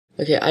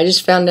Okay, I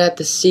just found out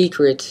the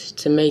secret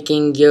to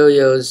making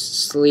yo-yos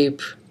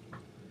sleep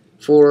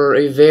for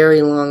a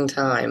very long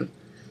time.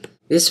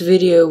 This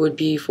video would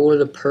be for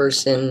the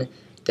person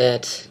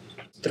that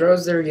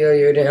throws their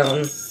yo-yo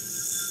down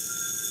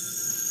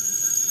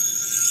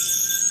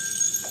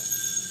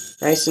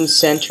nice and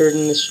centered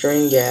in the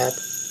string gap,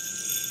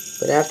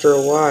 but after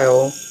a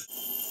while,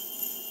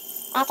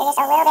 after just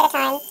a little bit of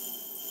time,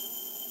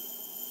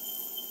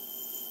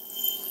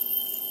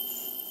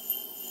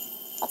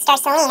 it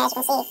starts to lean, as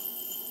you can see.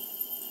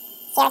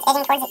 See how it's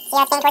edging towards see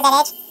how it's getting towards that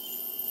edge? See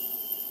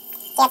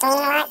how it's leaning a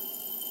lot?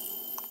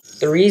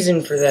 the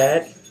reason for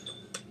that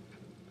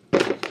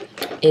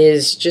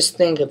is, just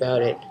think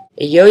about it.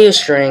 A yo-yo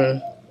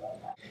string,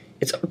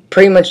 it's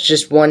pretty much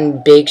just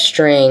one big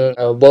string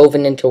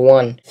woven into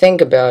one.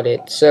 Think about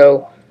it.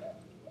 So,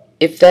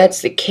 if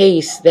that's the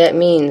case, that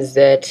means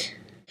that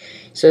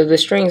so the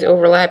strings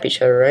overlap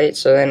each other, right?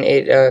 So then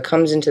it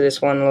comes into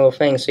this one little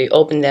thing. So you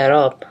open that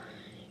up,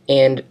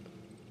 and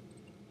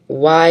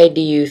why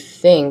do you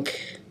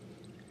think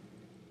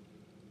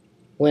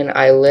when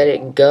I let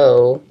it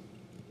go,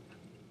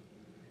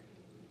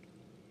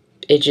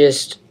 it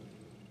just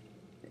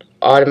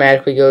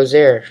automatically goes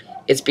there?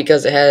 It's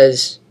because it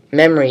has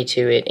memory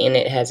to it, and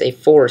it has a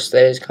force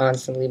that is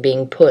constantly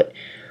being put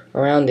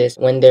around this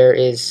when there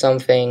is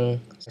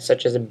something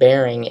such as a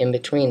bearing in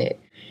between it.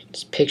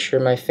 Just picture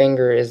my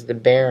finger as the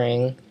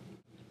bearing.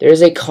 There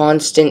is a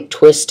constant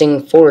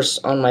twisting force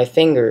on my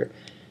finger.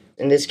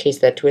 In this case,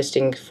 that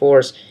twisting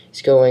force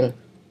is going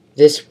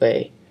this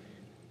way.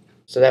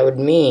 So that would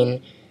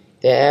mean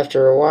that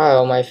after a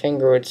while, my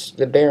finger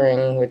the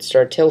bearing would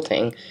start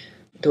tilting.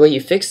 The way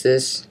you fix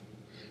this,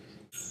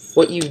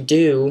 what you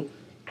do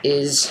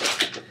is,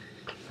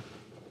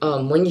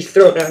 when you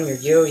throw down your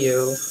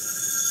yo-yo,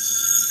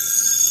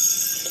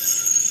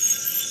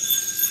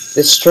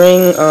 the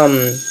string,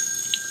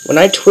 when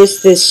I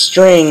twist this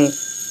string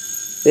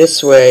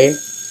this way,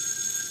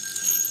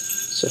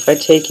 so if I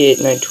take it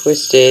and I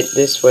twist it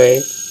this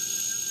way,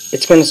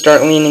 it's going to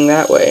start leaning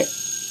that way.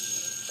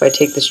 If I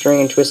take the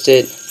string and twist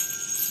it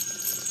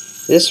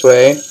this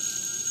way,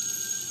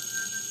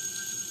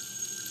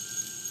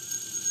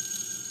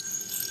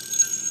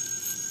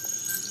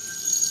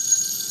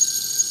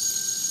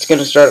 it's going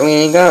to start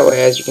leaning that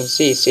way, as you can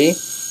see.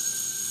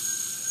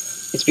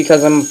 It's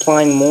because I'm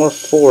applying more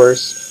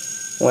force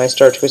when I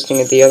start twisting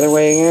it the other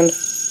way again.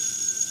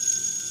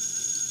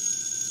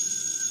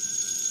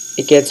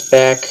 It gets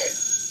back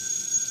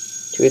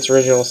to its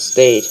original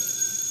state.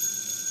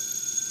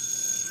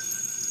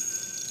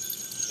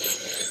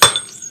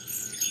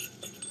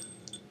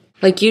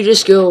 Like, you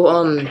just go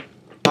on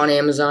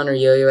Amazon or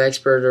Yo-Yo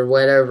Expert or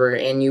whatever,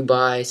 and you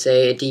buy,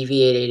 say, a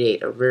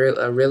DV888,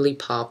 a really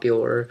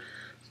popular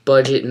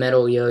budget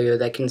metal yo-yo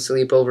that can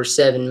sleep over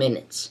 7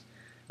 minutes.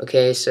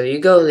 Okay, so you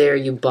go there,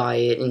 you buy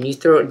it, and you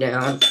throw it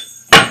down.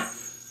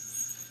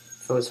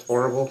 That was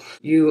horrible.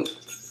 You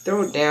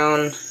throw it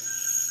down,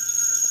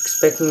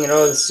 expecting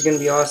oh, this is going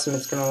to be awesome,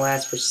 it's going to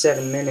last for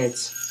 7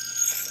 minutes.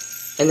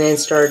 And then it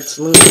starts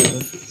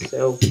leaning.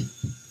 So,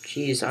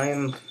 geez, I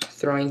am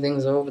throwing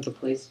things all over the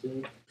place,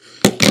 dude.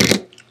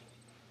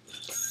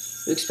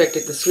 You expect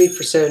it to sleep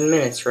for 7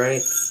 minutes,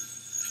 right?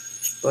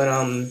 But,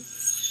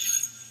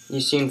 you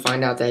soon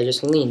find out that it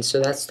just leans, so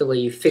that's the way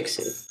you fix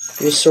it.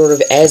 You sort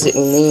of, as it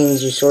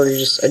leans, you sort of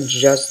just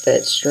adjust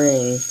that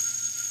string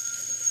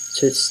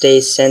so it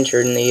stays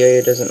centered and the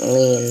yo-yo doesn't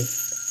lean.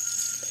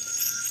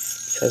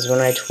 Because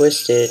when I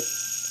twist it,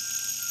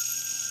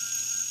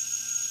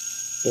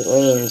 it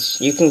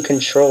leans. You can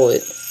control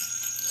it.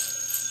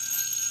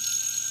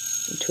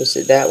 You twist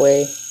it that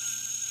way,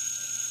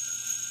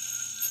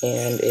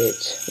 and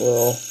it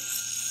will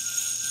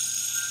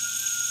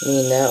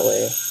lean that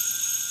way.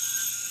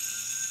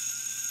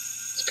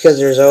 It's because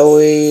there's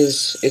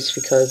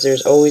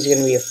always going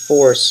to be a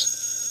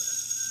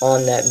force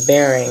on that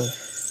bearing.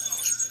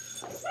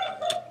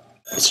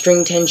 The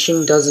string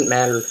tension doesn't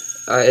matter.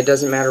 It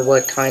doesn't matter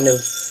what kind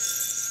of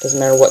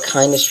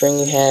string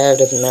you have.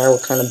 Doesn't matter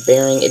what kind of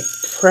bearing.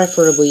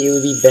 Preferably it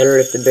would be better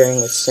if the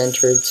bearing was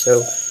centered.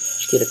 So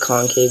you get a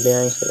concave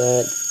bearing for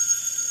that.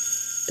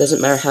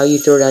 Doesn't matter how you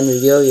throw down your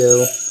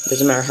yo-yo.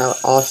 Doesn't matter how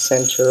off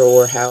center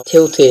or how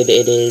tilted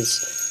it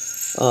is.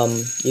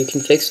 You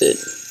can fix it.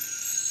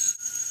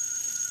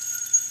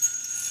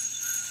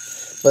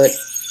 But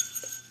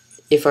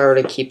if I were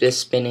to keep this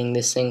spinning,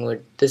 this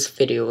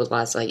video would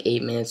last like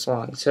 8 minutes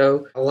long.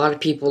 So a lot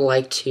of people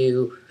like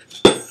to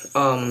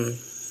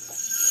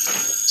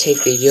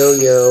take the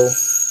yo-yo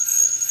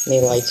and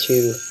they like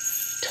to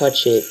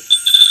touch it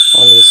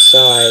on the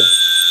side,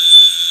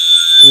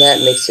 and that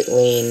makes it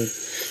lean.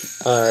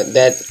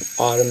 That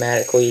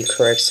automatically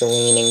corrects the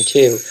leaning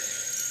too,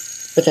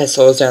 but that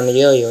slows down the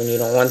yo-yo, and you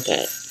don't want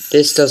that.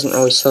 This doesn't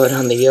really slow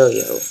down the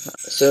yo-yo.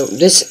 So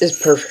this is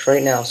perfect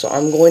right now, so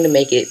I'm going to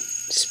make it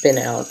spin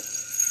out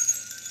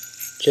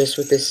just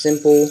with this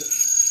simple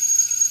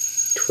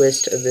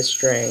twist of the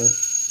string.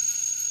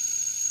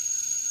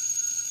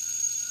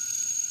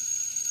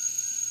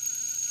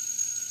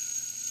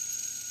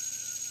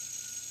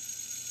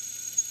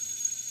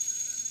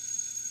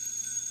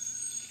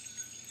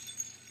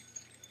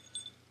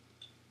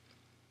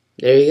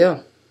 There you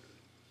go.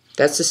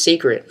 That's the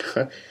secret.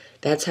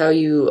 That's how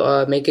you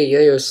make a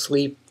yo-yo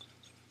sleep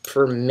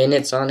for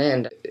minutes on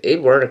end.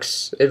 It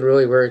works. It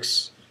really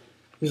works.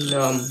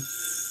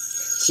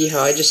 See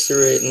how I just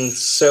threw it and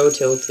it's so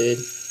tilted.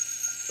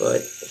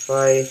 But if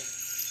I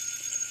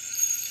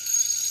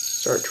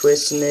start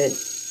twisting it,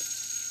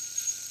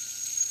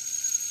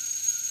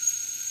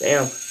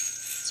 bam,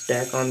 it's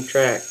back on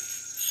track.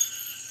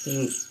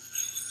 And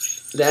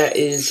that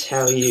is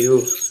how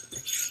you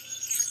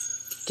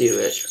do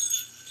it.